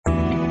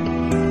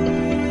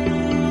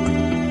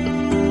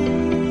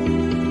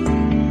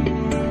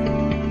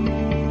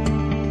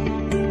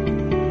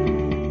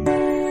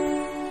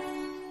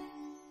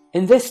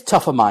In this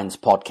Tougher Minds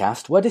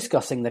podcast, we're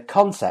discussing the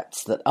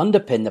concepts that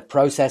underpin the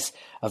process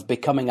of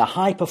becoming a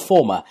high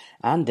performer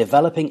and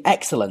developing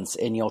excellence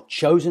in your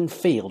chosen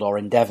field or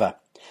endeavour.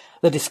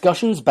 The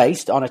discussion's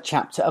based on a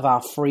chapter of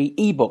our free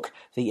eBook,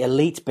 The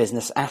Elite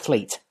Business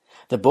Athlete.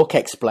 The book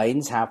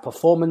explains how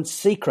performance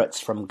secrets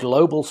from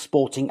global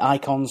sporting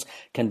icons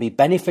can be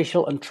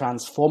beneficial and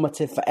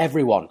transformative for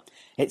everyone.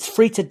 It's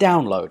free to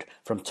download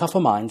from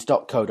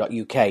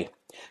tougherminds.co.uk.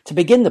 To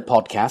begin the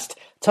podcast,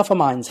 Tougher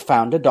Minds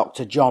founder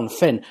Dr Jon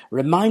Finn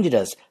reminded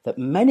us that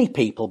many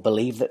people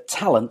believe that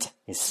talent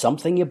is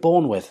something you're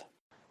born with.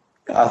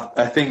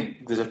 I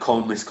think there's a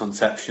common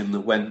misconception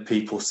that when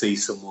people see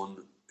someone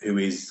who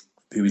is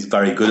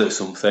very good at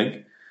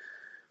something,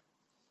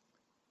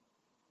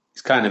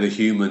 it's kind of a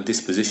human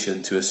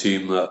disposition to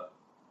assume that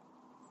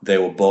they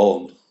were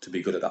born to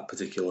be good at that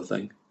particular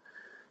thing,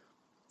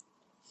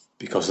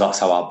 because that's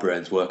how our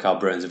brains work. Our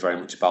brains are very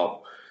much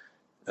about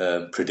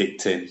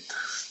predicting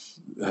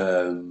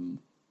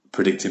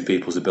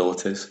people's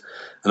abilities,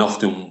 and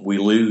often we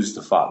lose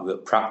the fact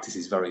that practice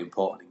is very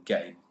important in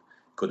getting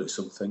good at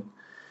something.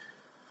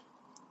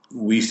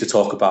 We used to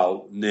talk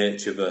about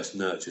nature versus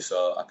nurture.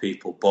 So are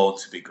people born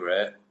to be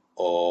great,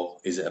 or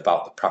is it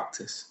about the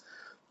practice?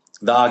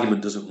 That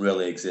argument doesn't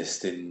really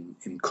exist in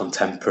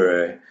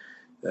contemporary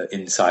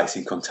insights,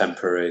 in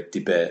contemporary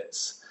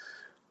debates.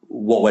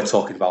 What we're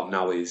talking about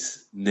now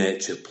is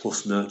nature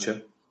plus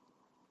nurture.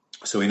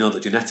 So we know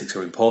that genetics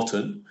are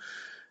important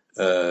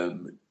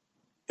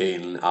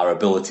in our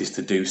abilities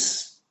to do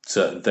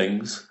certain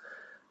things.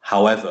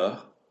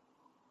 However,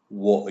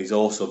 what is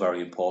also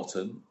very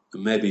important,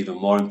 and maybe even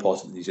more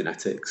important than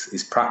genetics,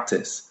 is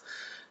practice,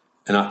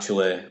 and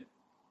actually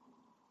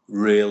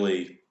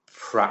really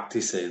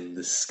practicing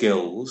the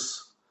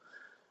skills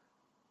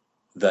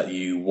that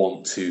you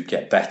want to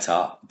get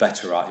better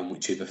at in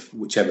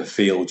whichever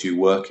field you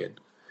work in.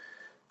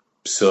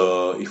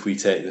 So if we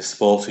take the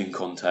sporting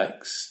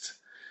context,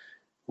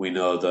 we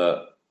know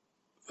that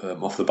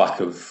off the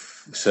back of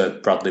Sir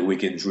Bradley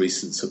Wiggins'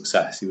 recent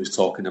success, he was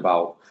talking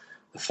about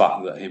the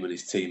fact that him and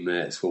his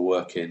teammates were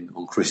working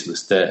on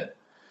Christmas Day,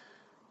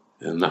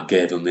 and that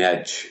gave them the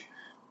edge.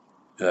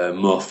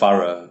 Mo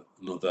Farah,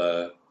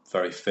 another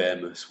very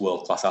famous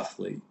world-class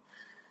athlete,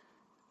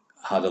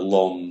 had a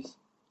long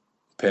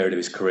period of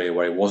his career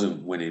where he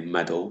wasn't winning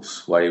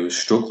medals, where he was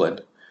struggling.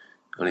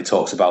 And he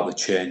talks about the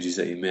changes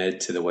that he made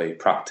to the way he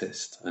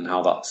practiced and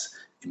how that's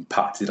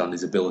impacted on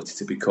his ability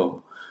to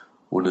become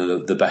one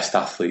of the best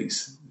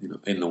athletes,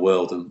 in the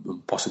world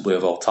and possibly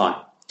of all time.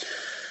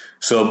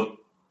 So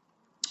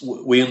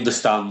we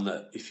understand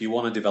that if you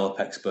want to develop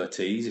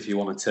expertise, if you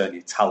want to turn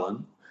your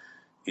talent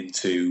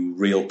into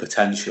real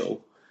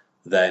potential,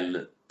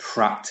 then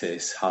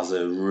practice has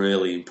a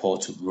really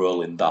important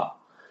role in that.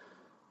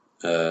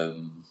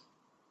 And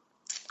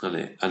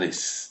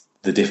it's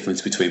the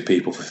difference between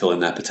people fulfilling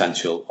their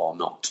potential or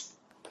not.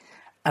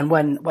 And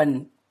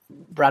when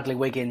Bradley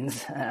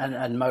Wiggins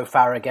and Mo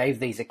Farah gave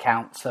these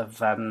accounts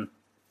of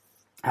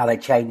how they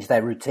changed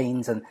their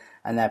routines and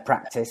their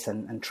practice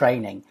and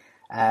training,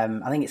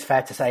 I think it's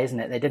fair to say, isn't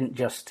it, they didn't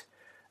just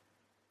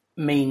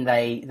mean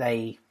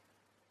they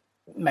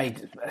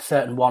made a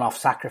certain one-off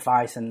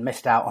sacrifice and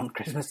missed out on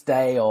Christmas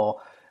Day or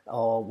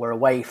were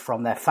away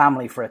from their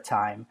family for a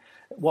time.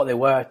 What they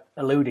were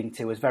alluding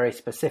to was very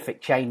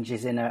specific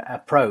changes in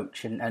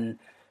approach and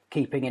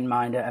keeping in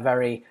mind a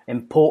very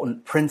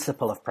important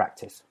principle of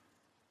practice.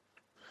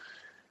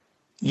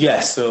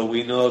 Yes, so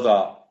we know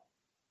that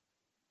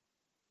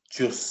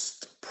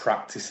just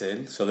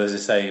practicing, so there's a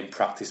saying,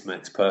 practice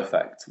makes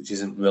perfect, which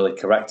isn't really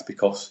correct,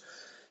 because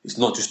it's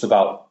not just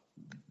about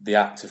the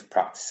act of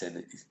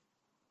practicing.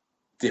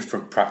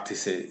 Different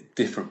practice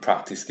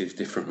gives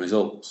different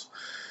results.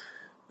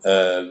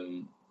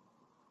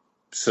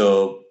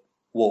 So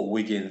what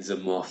Wiggins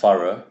and Mo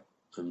Farah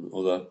and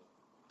other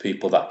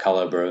people that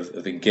calibre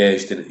have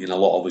engaged in a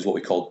lot of is what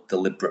we call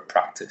deliberate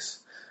practice.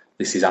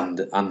 This is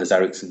Anders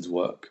Ericsson's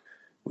work,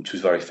 which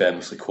was very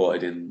famously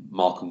quoted in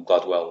Malcolm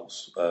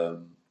Gladwell's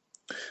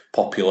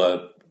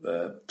popular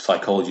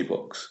psychology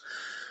books.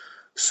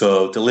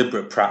 So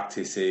deliberate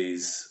practice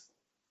is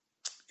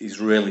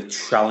really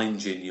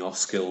challenging your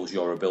skills,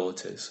 your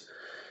abilities.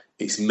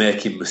 It's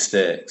making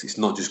mistakes. It's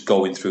not just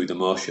going through the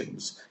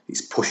motions.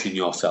 It's pushing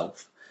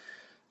yourself.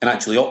 And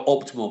actually,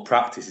 optimal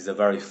practice is a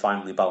very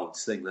finely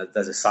balanced thing.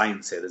 There's a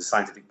science here. There's a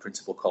scientific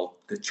principle called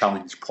the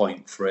challenge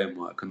point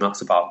framework, and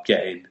that's about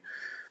getting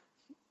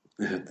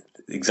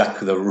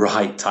exactly the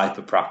right type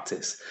of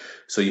practice.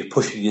 So you're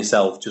pushing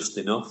yourself just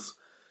enough,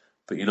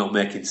 but you're not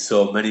making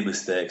so many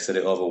mistakes that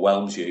it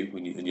overwhelms you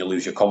and you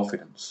lose your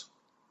confidence.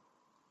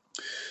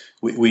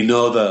 We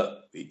know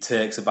that it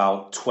takes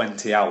about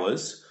 20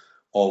 hours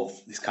of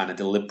this kind of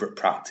deliberate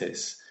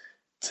practice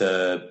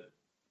to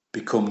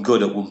become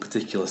good at one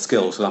particular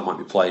skill. So that might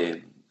be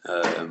playing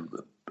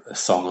a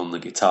song on the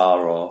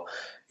guitar, or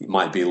it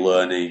might be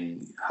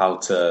learning how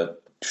to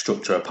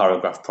structure a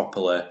paragraph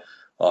properly,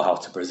 or how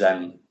to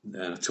present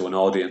to an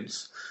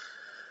audience.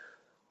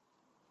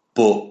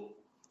 But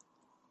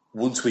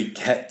once we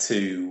get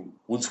to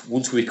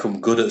once we become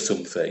good at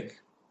something,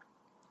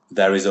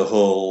 there is a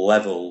whole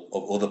level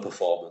of other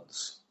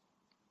performance.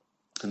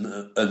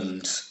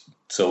 And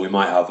so we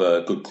might have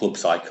a good club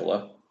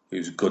cycler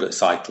who's good at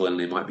cycling,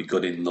 he might be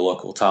good in the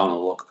local town or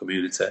the local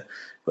community,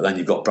 but then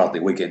you've got Bradley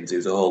Wiggins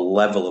who's a whole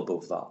level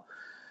above that.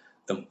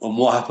 And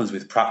what happens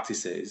with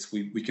practice is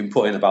we can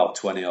put in about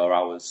 20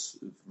 hours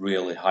of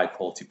really high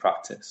quality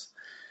practice,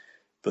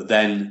 but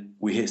then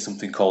we hit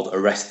something called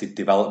arrested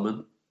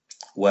development,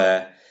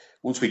 where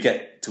once we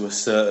get to a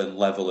certain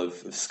level of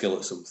skill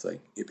at something,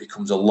 it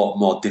becomes a lot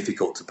more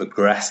difficult to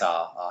progress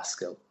our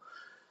skill.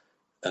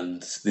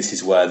 And this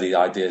is where the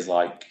ideas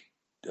like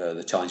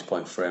the challenge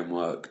point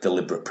framework,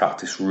 deliberate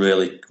practice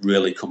really,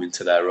 really come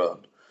into their own,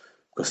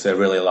 because they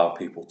really allow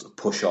people to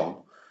push on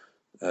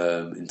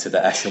into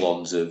the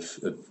echelons of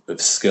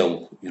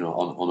skill,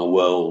 on a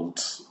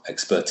world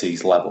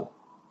expertise level.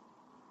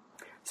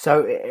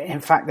 So, in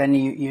fact, then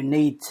you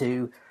need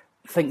to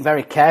think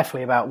very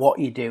carefully about what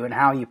you do and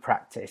how you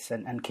practice,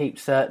 and keep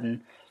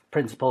certain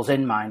principles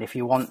in mind if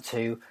you want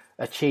to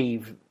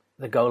achieve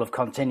the goal of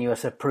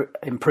continuous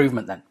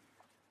improvement then.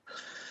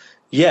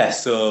 Yeah,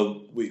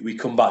 so we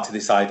come back to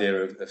this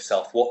idea of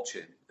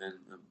self-watching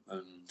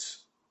and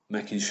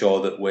making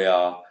sure that we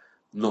are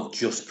not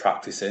just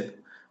practicing.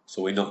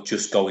 So we're not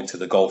just going to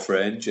the golf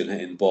range and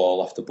hitting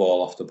ball after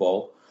ball after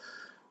ball.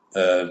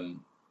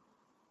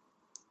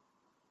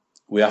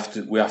 We have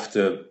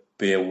to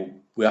be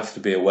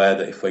aware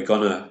that if we're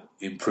going to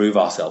improve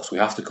ourselves, we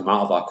have to come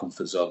out of our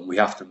comfort zone. We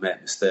have to make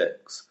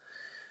mistakes.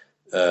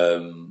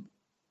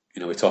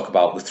 We talk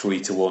about the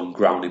 3-to-1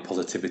 grounding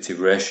positivity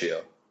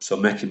ratio. So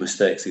making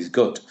mistakes is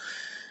good.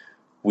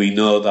 We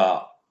know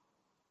that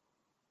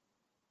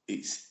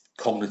it's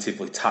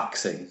cognitively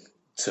taxing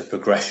to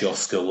progress your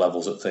skill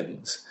levels at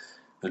things,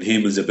 and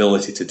humans'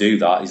 ability to do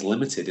that is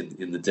limited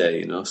in the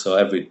day. So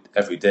every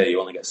day you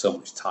only get so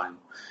much time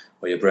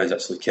where your brain's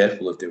actually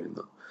capable of doing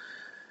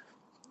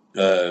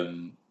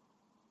that.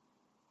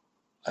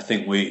 I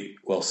think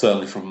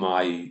certainly from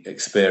my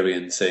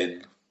experience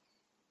in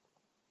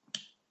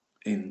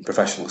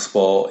professional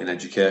sport, in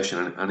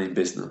education, and in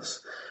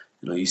business,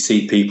 you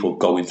see people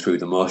going through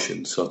the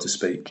motions, so to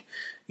speak.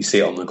 You see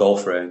it on the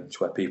golf range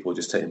where people are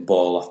just hitting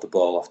ball after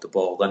ball after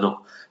ball. They're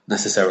not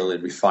necessarily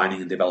refining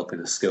and developing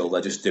a skill,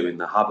 they're just doing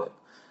the habit.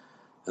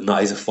 And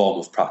that is a form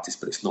of practice,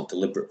 but it's not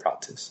deliberate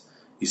practice.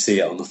 You see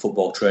it on the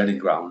football training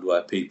ground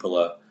where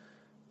people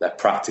they're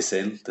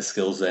practicing the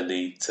skills they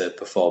need to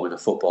perform in a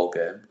football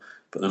game,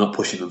 but they're not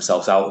pushing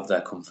themselves out of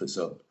their comfort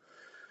zone.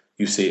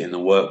 You see it in the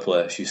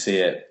workplace, you see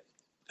it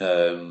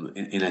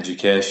in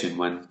education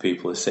when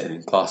people are sitting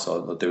in class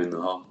or doing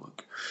their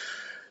homework.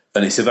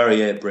 And it's a very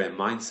 8-brain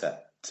mindset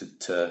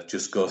to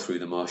just go through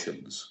the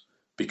motions,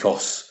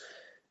 because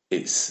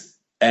it's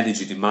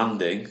energy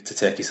demanding to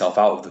take yourself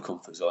out of the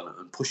comfort zone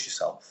and push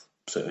yourself.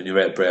 So, and your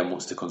 8-brain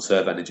wants to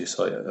conserve energy,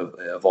 so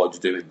it avoids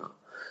doing that.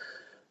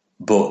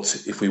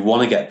 But if we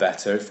want to get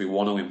better, if we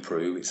want to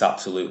improve, it's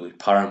absolutely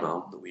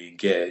paramount that we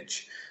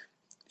engage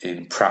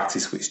in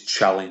practice which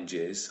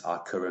challenges our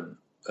current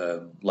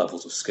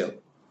levels of skill.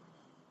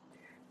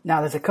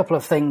 Now, there's a couple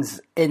of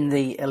things in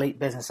the Elite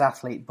Business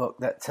Athlete book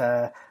that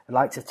I'd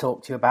like to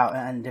talk to you about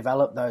and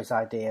develop those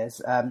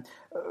ideas.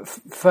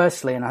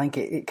 Firstly, and I think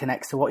it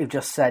connects to what you've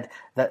just said,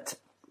 that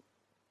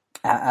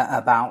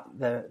about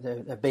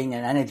the being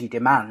an energy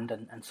demand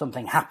and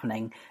something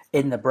happening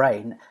in the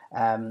brain.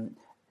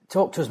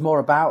 Talk to us more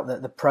about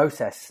the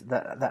process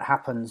that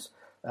happens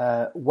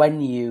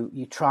when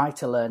you try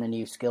to learn a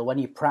new skill, when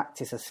you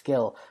practice a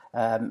skill,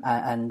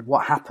 and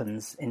what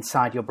happens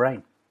inside your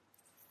brain.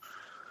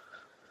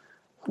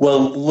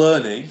 Well,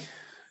 learning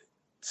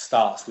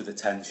starts with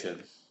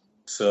attention.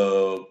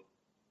 So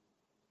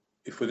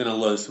if we're going to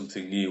learn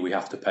something new, we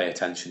have to pay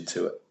attention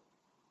to it.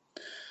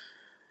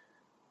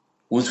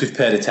 Once we've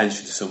paid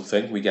attention to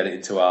something, we get it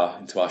into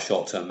our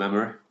short-term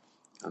memory.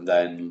 And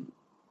then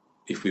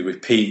if we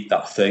repeat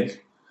that thing,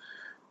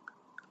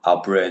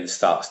 our brain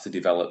starts to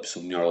develop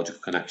some neurological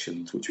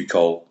connections, which we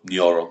call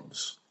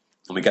neurons.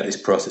 And we get this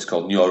process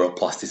called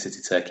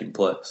neuroplasticity taking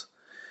place.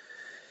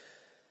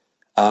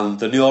 And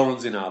the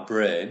neurons in our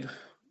brain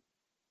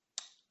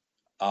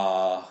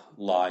are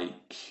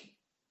like,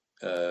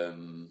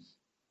 we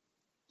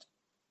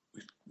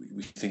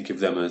think of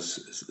them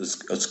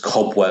as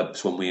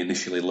cobwebs when we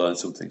initially learn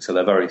something. So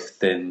they're very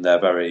thin,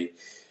 they're very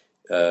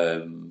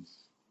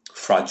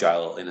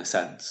fragile in a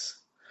sense.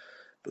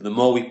 But the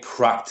more we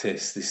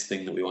practice this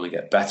thing that we want to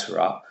get better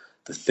at,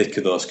 the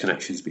thicker those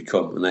connections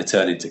become, and they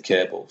turn into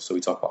cables. So we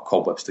talk about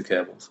cobwebs to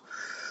cables.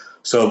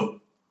 So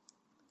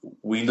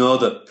we know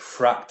that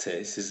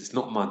practice it's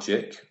not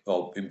magic,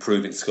 or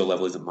improving skill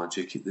level isn't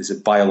magic. There's a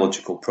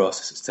biological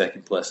process that's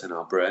taking place in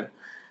our brain,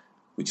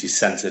 which is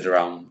centered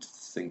around a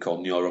thing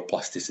called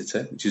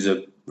neuroplasticity, which is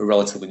a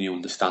relatively new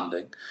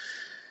understanding,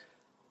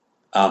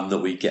 and that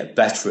we get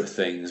better at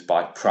things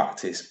by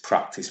practice.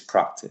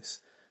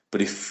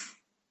 But if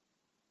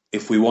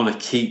we want to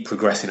keep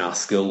progressing our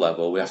skill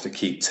level, we have to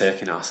keep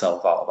taking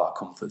ourselves out of our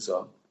comfort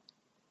zone,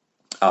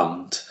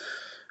 and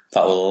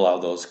that will allow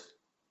those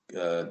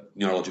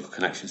neurological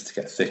connections to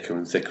get thicker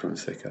and thicker and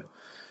thicker.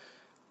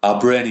 Our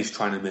brain is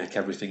trying to make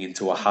everything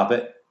into a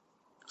habit.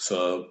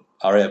 So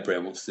our air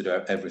brain wants to do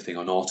everything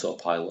on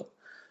autopilot.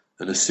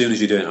 And as soon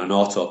as you're doing it on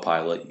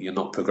autopilot, you're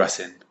not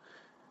progressing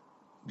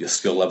your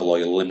skill level, or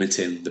you're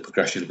limiting the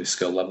progression of your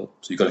skill level.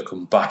 So you've got to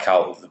come back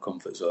out of the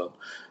comfort zone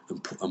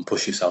and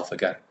push yourself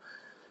again.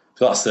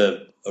 So that's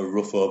a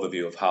rough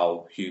overview of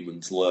how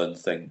humans learn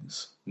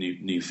things,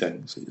 new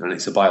things, and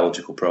it's a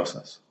biological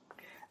process.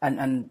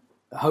 And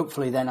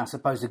hopefully then, I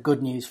suppose the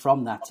good news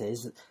from that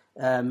is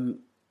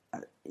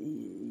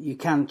you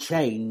can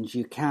change,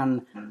 you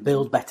can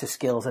build better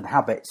skills and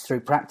habits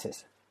through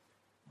practice.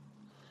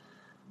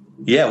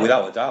 Yeah,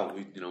 without a doubt.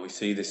 We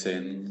see this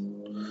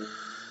in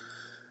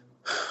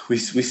we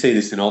see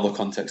this in all the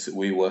contexts that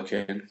we work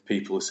in.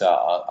 People who say,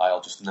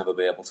 "I'll just never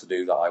be able to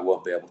do that. I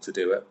won't be able to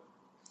do it."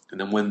 And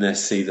then when they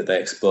see that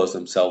they expose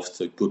themselves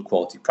to good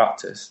quality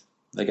practice,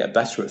 they get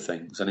better at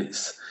things. And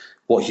it's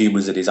what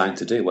humans are designed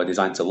to do. We're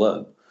designed to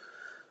learn.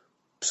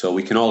 So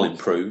we can all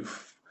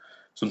improve.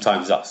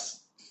 Sometimes that's,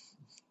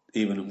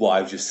 even what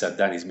I've just said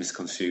then is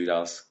misconstrued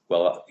as,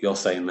 well, you're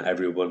saying that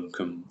everyone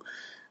can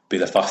be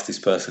the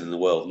fastest person in the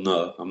world.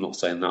 No, I'm not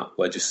saying that.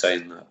 We're just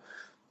saying that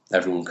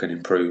everyone can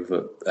improve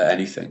at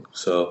anything.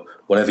 So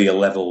whatever your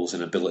levels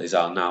and abilities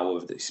are now,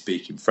 whether it's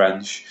speaking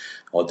French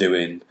or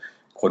doing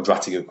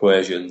quadratic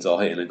equations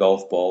or hitting a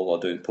golf ball or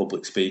doing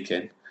public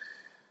speaking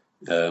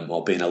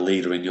or being a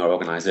leader in your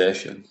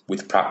organisation,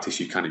 with practice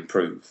you can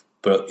improve.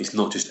 But it's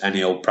not just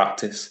any old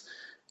practice.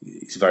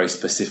 It's very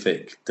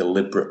specific,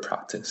 deliberate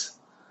practice.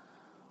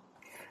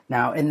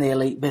 Now, in the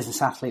Elite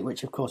Business Athlete,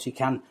 which of course you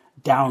can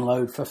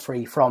download for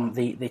free from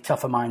the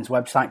Tougher Minds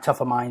website,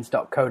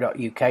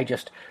 tougherminds.co.uk,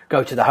 just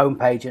go to the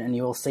homepage and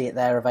you will see it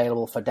there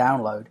available for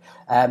download.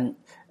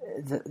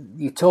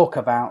 You talk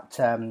about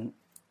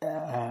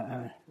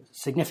a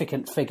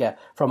significant figure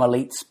from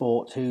elite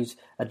sport who's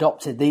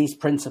adopted these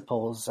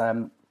principles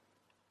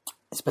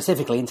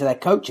specifically into their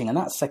coaching, and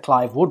that's Sir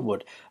Clive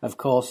Woodward, of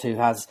course, who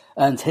has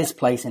earned his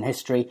place in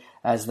history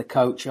as the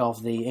coach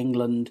of the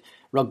England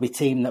rugby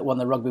team that won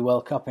the Rugby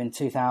World Cup in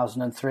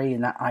 2003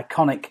 in that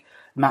iconic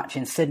match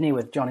in Sydney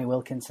with Johnny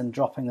Wilkinson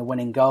dropping the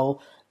winning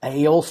goal.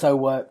 He also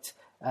worked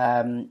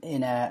in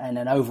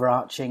an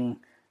overarching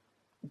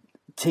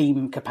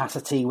team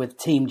capacity with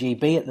Team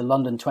GB at the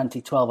London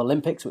 2012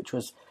 Olympics, which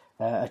was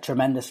a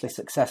tremendously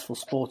successful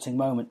sporting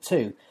moment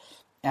too.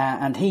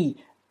 And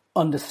he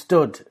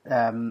understood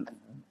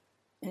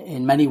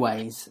in many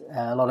ways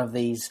a lot of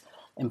these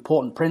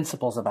important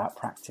principles about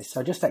practice.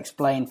 So just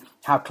explain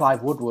how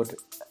Clive Woodward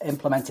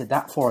implemented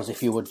that for us,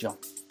 if you would, John.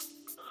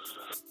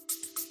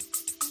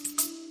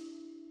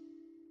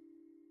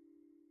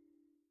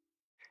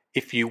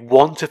 If you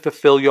want to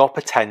fulfill your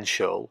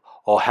potential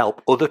or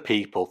help other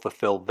people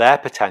fulfill their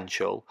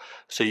potential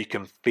so you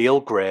can feel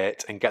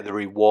great and get the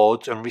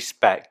rewards and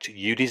respect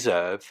you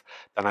deserve,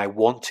 then I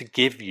want to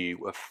give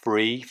you a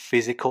free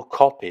physical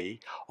copy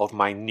of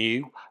my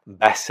new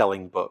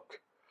best-selling book,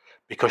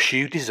 Because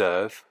You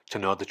Deserve to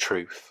Know the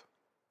Truth.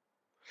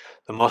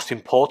 The most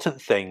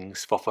important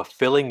things for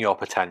fulfilling your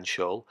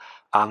potential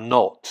are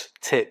not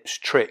tips,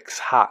 tricks,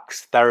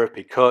 hacks,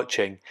 therapy,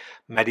 coaching,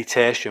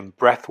 meditation,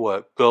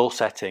 breathwork, goal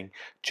setting,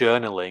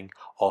 journaling,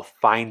 or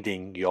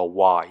finding your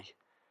why.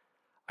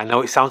 I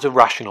know it sounds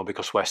irrational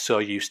because we're so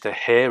used to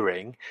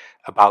hearing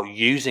about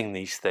using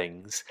these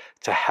things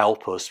to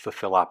help us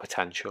fulfill our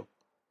potential.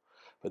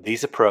 But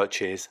these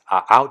approaches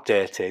are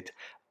outdated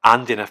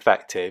and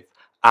ineffective,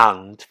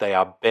 and they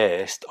are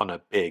based on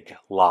a big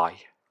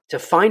lie. To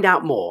find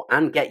out more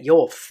and get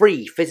your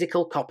free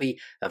physical copy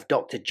of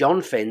Dr.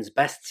 Jon Finn's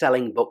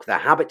best-selling book, The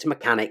Habit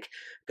Mechanic,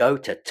 go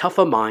to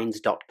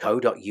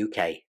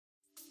tougherminds.co.uk.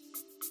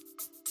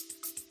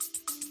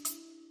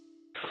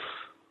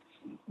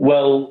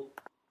 Well,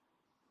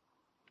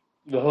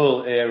 the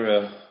whole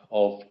era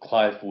of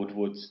Clive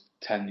Woodward's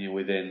tenure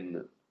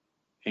within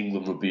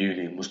England Rugby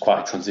Union was quite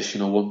a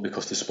transitional one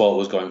because the sport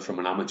was going from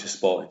an amateur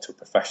sport into a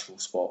professional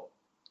sport.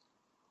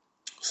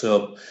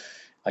 So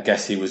I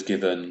guess he was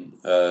given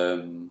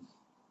a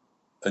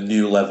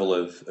new level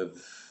of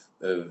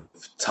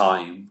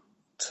time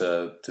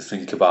to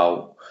think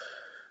about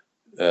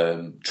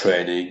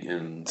training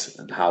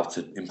and how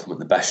to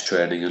implement the best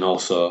training, and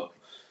also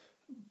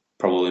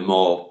probably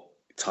more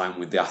time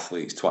with the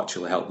athletes to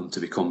actually help them to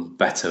become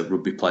better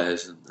rugby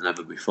players than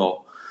ever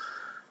before.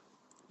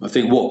 I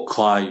think what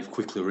Clive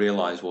quickly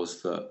realised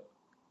was that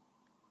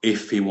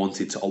if he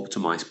wanted to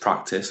optimise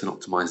practice and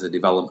optimise the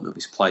development of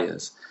his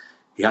players,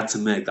 he had to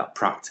make that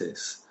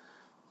practice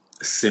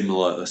as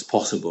similar as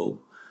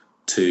possible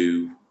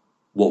to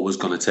what was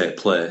going to take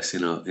place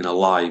in a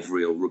live,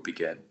 real rugby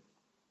game.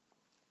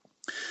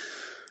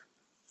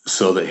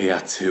 So that he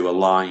had to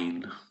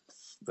align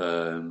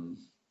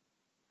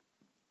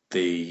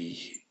the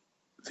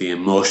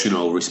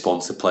emotional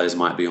response the players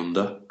might be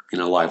under in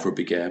a live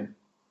rugby game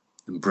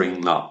and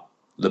bring that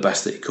the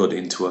best that he could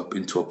into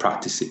a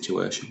practice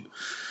situation.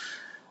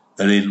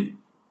 And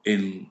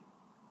in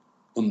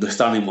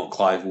understanding what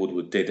Clive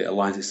Woodward did, it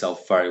aligns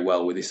itself very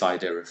well with this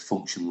idea of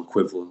functional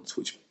equivalence,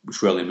 which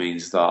really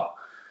means that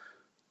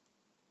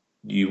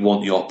you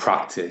want your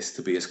practice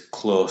to be as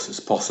close as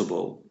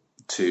possible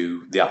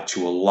to the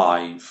actual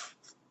live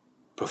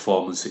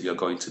performance that you're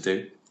going to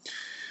do.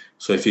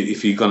 So if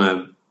you're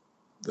going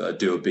to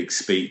do a big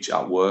speech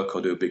at work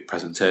or do a big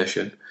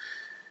presentation,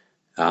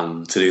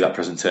 and to do that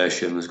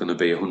presentation, there's going to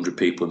be 100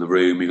 people in the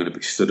room, you're going to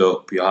be stood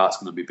up, your heart's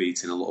going to be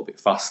beating a little bit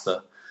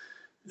faster,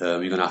 you're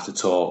going to have to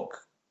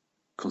talk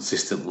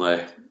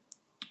consistently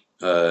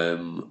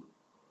for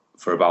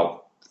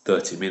about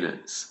 30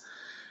 minutes.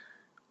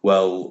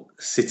 Well,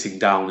 sitting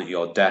down at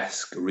your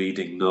desk,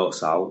 reading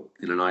notes out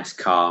in a nice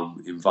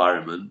calm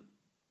environment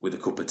with a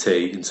cup of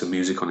tea and some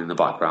music on in the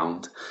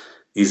background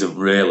isn't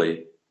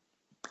really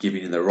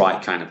giving you the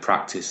right kind of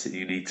practice that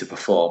you need to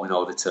perform in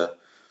order to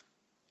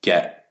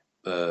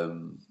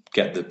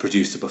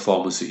produce the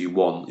performance that you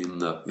want in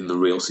the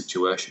real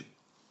situation.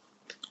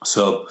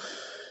 So,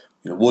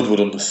 Woodward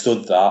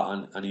understood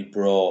that, and he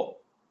brought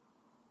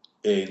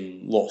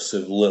in lots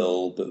of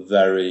little but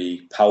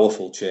very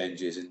powerful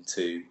changes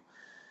into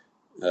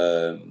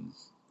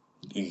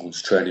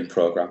England's training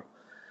programme.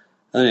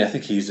 And I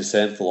think he used the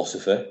same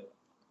philosophy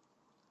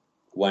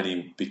when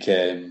he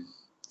became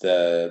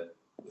the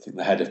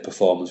head of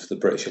performance for the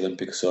British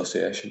Olympic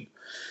Association.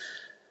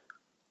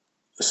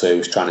 So he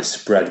was trying to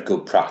spread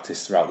good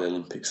practice throughout the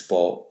Olympic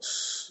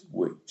sports,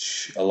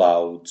 which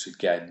allowed,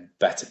 again,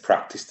 better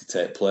practice to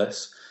take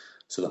place,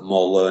 so that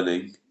more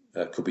learning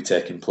could be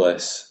taking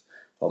place,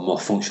 or more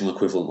functional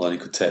equivalent learning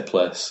could take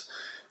place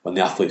when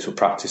the athletes were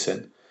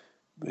practicing,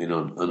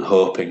 and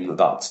hoping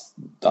that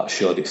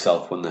showed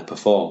itself when they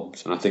performed.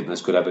 And I think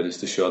there's good evidence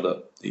to show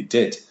that it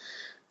did.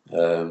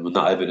 And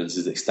that evidence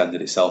has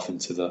extended itself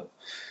into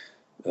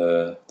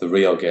the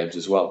Rio Games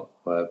as well,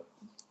 where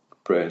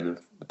Britain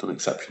have done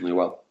exceptionally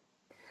well.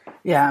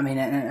 Yeah, I mean,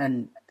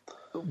 and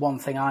one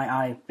thing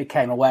I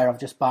became aware of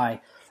just by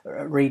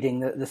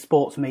reading the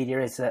sports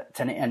media is that,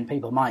 and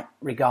people might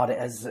regard it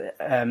as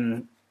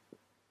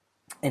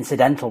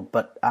incidental,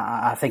 but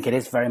I think it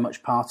is very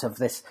much part of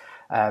this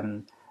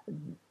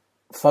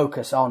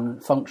focus on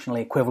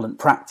functionally equivalent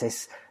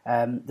practice.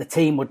 The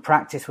team would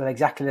practice with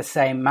exactly the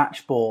same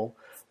match ball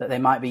that they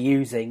might be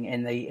using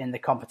in the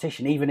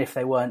competition, even if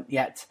they weren't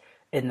yet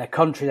in the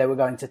country they were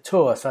going to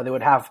tour. So they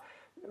would have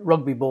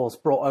rugby balls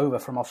brought over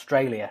from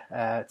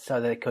Australia, so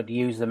they could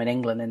use them in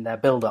England in their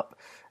build-up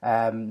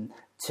to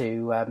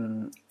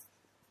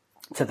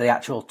the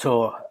actual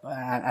tour,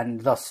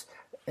 and thus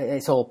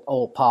it's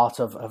all part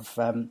of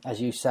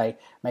as you say,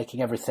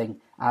 making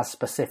everything as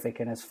specific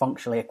and as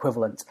functionally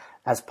equivalent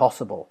as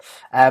possible.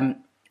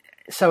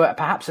 So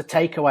perhaps a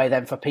takeaway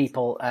then for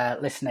people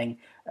listening,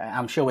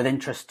 I'm sure with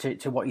interest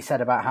to what you said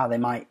about how they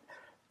might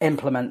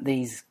implement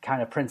these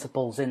kind of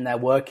principles in their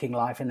working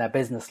life, in their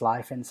business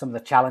life, in some of the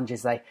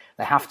challenges they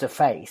have to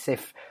face.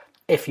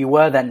 If you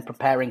were then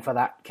preparing for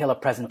that killer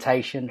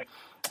presentation,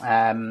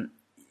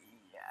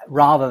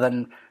 rather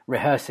than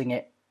rehearsing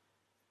it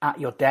at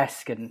your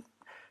desk and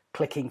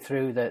clicking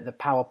through the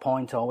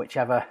PowerPoint or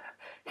whichever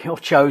your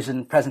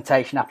chosen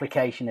presentation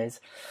application is,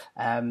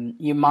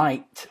 you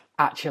might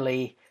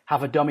actually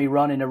have a dummy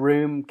run in a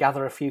room,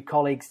 gather a few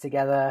colleagues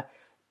together,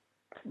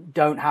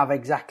 don't have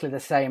the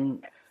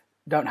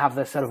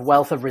sort of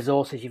wealth of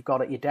resources you've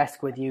got at your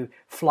desk with you,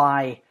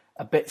 fly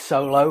a bit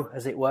solo,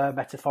 as it were,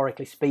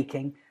 metaphorically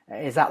speaking.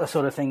 Is that the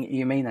sort of thing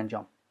you mean then,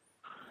 John?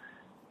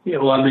 Yeah,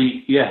 well, I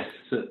mean, yes.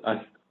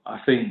 I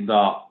think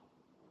that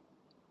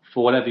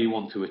for whatever you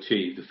want to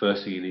achieve, the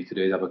first thing you need to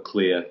do is have a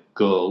clear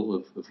goal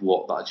of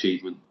what that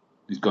achievement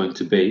is going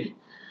to be.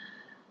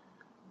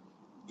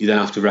 You then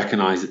have to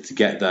recognise that to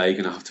get there, you're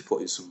going to have to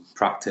put in some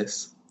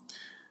practice.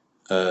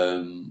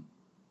 And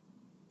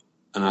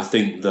I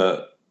think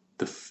that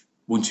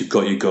once you've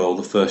got your goal,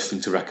 the first thing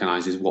to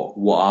recognise is what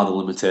are the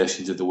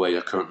limitations of the way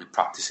you're currently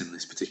practising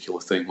this particular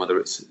thing, whether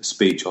it's a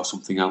speech or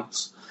something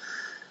else.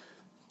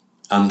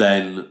 And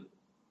then,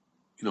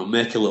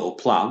 make a little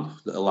plan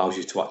that allows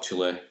you to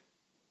actually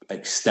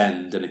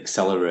extend and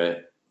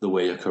accelerate the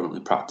way you're currently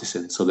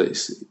practising, so that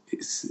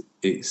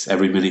it's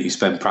every minute you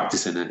spend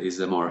practising it is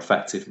a more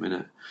effective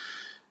minute,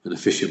 an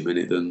efficient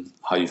minute than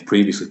how you've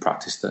previously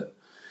practised it.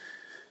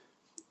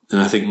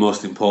 And I think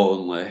most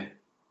importantly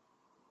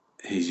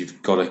is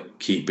you've got to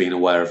keep being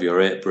aware of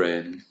your ape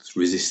brain's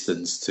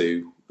resistance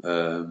to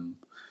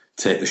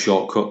take the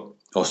shortcut.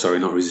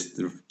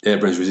 The ape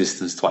brain's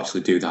resistance to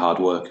actually do the hard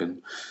work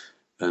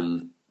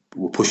and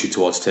will push you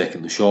towards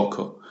taking the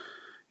shortcut.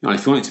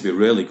 If you want it to be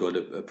really good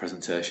at a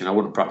presentation, I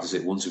wouldn't practice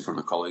it once in front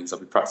of colleagues. I'd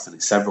be practicing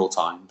it several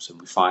times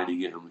and refining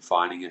it and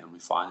refining it and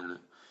refining it.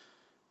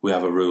 We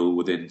have a rule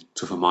within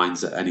Tougher Minds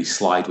that any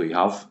slide we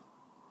have,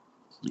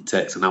 it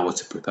takes an hour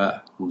to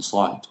prepare one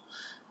slide.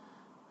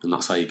 And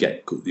that's how you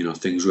get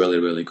things really,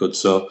 really good.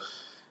 So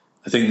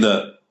I think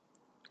that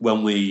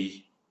when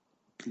we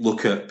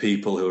look at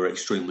people who are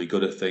extremely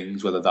good at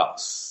things, whether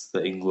that's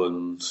the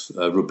England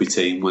rugby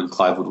team when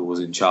Clive Woodward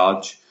was in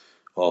charge,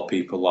 or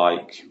people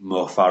like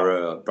Mo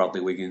Farah, or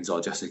Bradley Wiggins or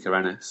Jessica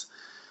Ennis,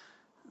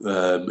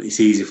 it's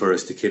easy for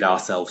us to kid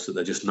ourselves that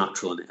they're just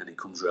natural and it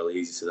comes really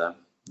easy to them.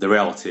 The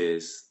reality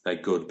is they're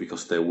good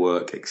because they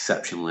work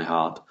exceptionally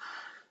hard,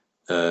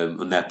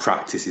 and their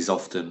practice is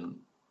often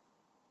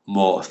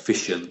more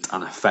efficient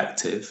and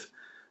effective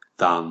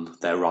than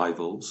their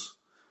rivals.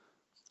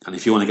 And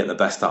if you want to get the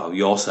best out of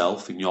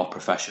yourself in your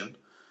profession,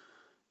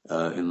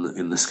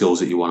 in the skills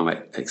that you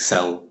want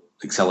to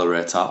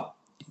accelerate at,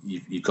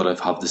 you've got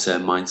to have the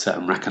same mindset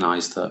and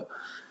recognise that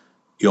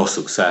your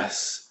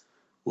success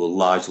will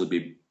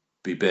largely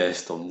be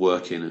based on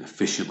working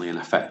efficiently and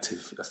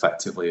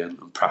effectively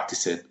and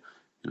practicing,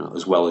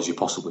 as well as you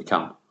possibly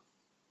can.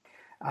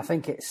 I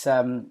think it's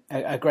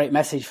a great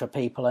message for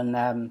people,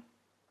 and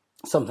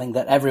something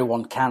that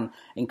everyone can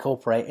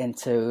incorporate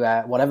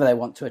into whatever they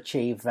want to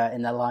achieve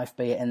in their life,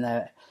 be it in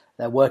their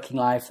working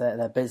life,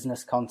 their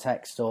business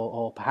context,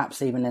 or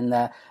perhaps even in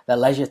their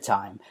leisure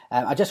time.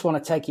 I just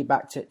want to take you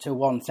back to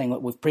one thing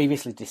that we've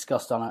previously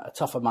discussed on a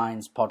Tougher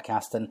Minds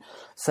podcast, and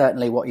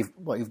certainly what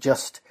you've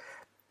just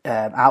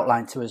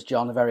outlined to us,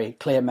 John. A very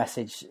clear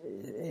message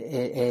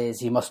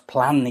is you must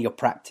plan your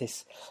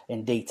practice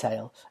in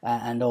detail,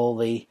 and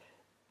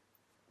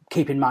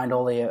keep in mind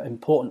all the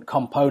important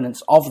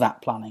components of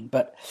that planning.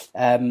 But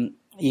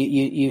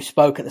you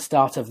spoke at the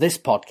start of this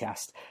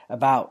podcast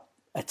about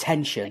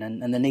attention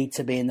and the need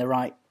to be in the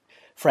right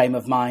frame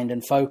of mind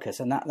and focus,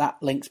 and that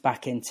links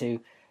back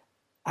into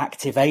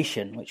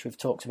activation, which we've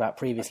talked about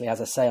previously,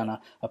 as I say, on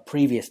a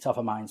previous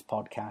Tougher Minds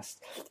podcast.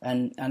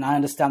 And I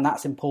understand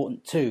that's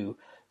important too,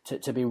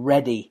 to be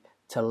ready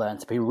to learn,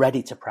 to be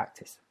ready to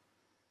practice.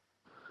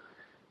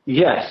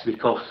 Yes,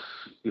 because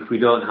if we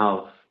don't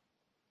have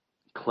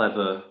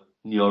clever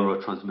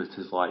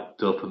neurotransmitters like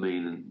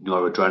dopamine and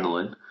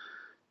noradrenaline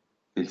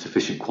in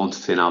sufficient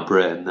quantity in our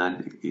brain,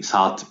 then it's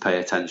hard to pay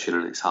attention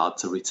and it's hard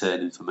to retain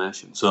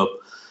information. So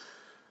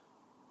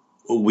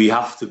we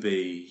have to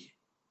be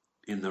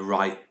in the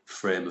right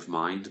frame of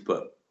mind,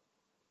 but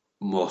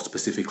more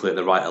specifically at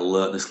the right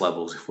alertness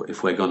levels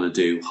if we're going to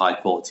do high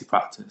quality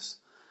practice.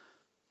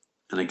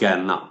 And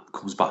again, that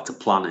comes back to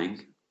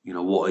planning.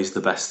 What is the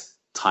best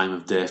time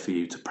of day for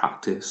you to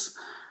practice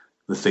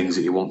the things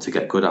that you want to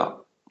get good at?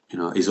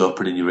 Is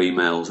opening your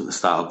emails at the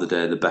start of the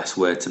day the best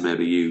way to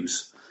maybe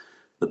use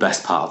the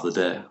best part of the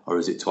day, or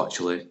is it to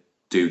actually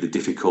do the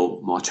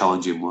difficult, more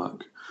challenging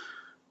work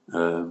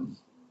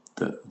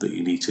that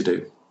you need to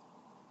do?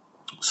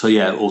 So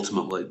yeah,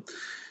 ultimately,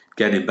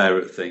 getting better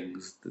at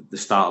things. The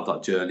start of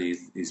that journey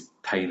is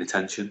paying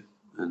attention,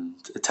 and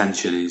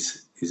attention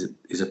is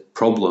a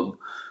problem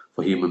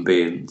for human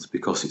beings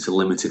because it's a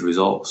limited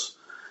resource.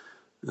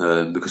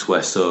 Because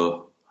we're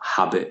so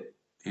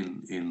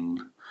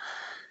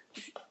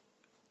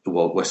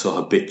we're so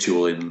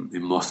habitual in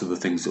most of the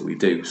things that we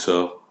do.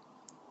 So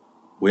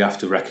we have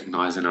to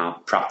recognise in our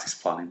practice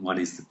planning when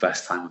is the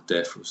best time of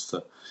day for us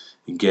to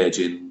engage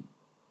in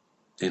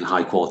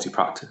high quality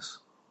practice.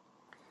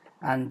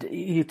 And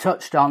you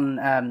touched on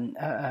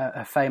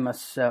a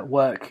famous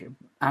work,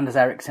 Anders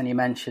Ericsson you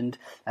mentioned,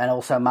 and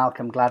also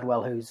Malcolm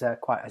Gladwell, who's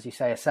quite, as you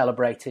say, a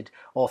celebrated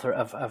author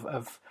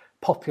of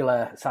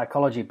popular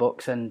psychology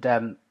books. And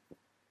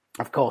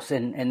of course,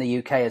 in the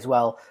UK as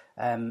well,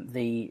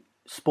 the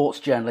sports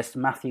journalist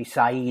Matthew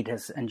Said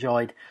has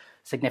enjoyed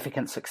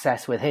significant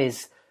success with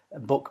his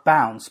book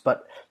Bounce.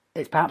 But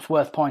it's perhaps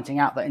worth pointing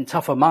out that in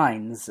Tougher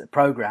Minds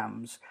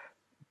programs,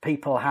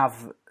 people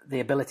have the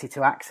ability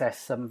to access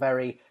some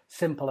very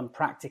simple and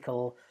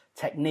practical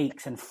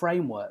techniques and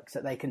frameworks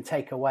that they can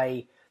take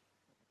away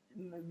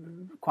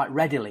quite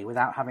readily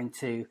without having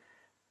to,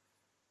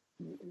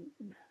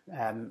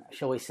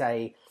 shall we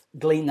say,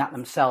 glean that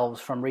themselves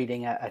from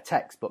reading a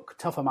textbook.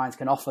 Tougher Minds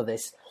can offer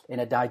this in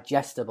a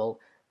digestible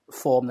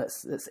form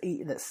that's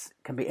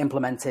can be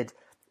implemented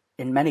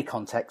in many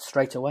contexts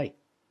straight away.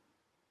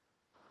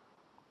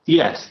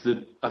 Yes,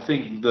 I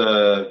think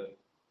the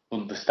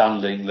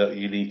understanding that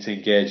you need to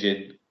engage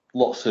in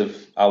lots of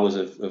hours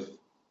of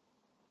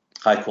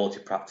high quality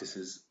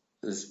practices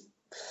has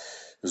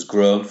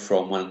grown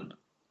from when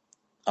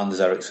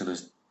Anders Ericsson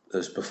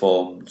has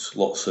performed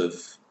lots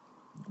of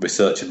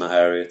research in that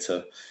area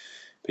to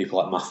people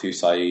like Matthew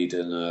Said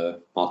and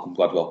Malcolm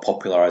Gladwell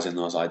popularising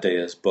those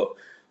ideas. But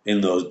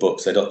in those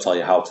books, they don't tell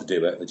you how to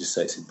do it; they just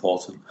say it's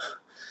important.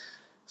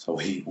 So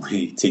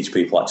we teach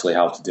people actually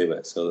how to do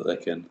it so that they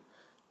can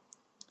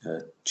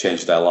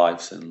change their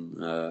lives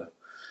and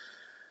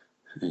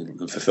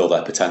fulfil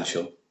their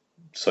potential.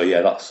 So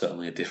yeah, that's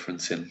certainly a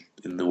difference in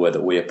the way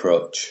that we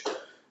approach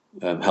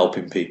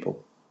helping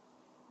people.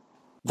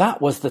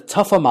 That was the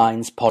Tougher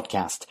Minds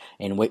podcast,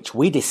 in which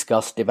we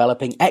discussed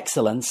developing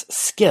excellence,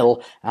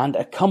 skill and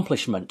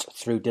accomplishment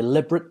through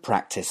deliberate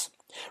practice.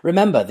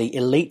 Remember, the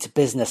Elite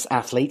Business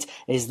Athlete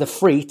is the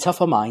free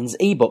Tougher Minds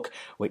ebook,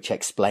 which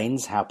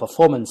explains how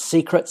performance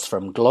secrets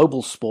from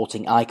global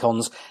sporting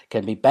icons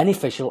can be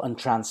beneficial and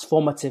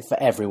transformative for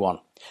everyone.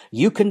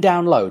 You can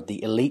download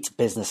the Elite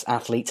Business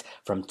Athlete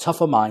from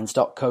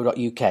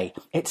tougherminds.co.uk.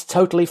 It's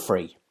totally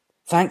free.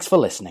 Thanks for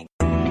listening.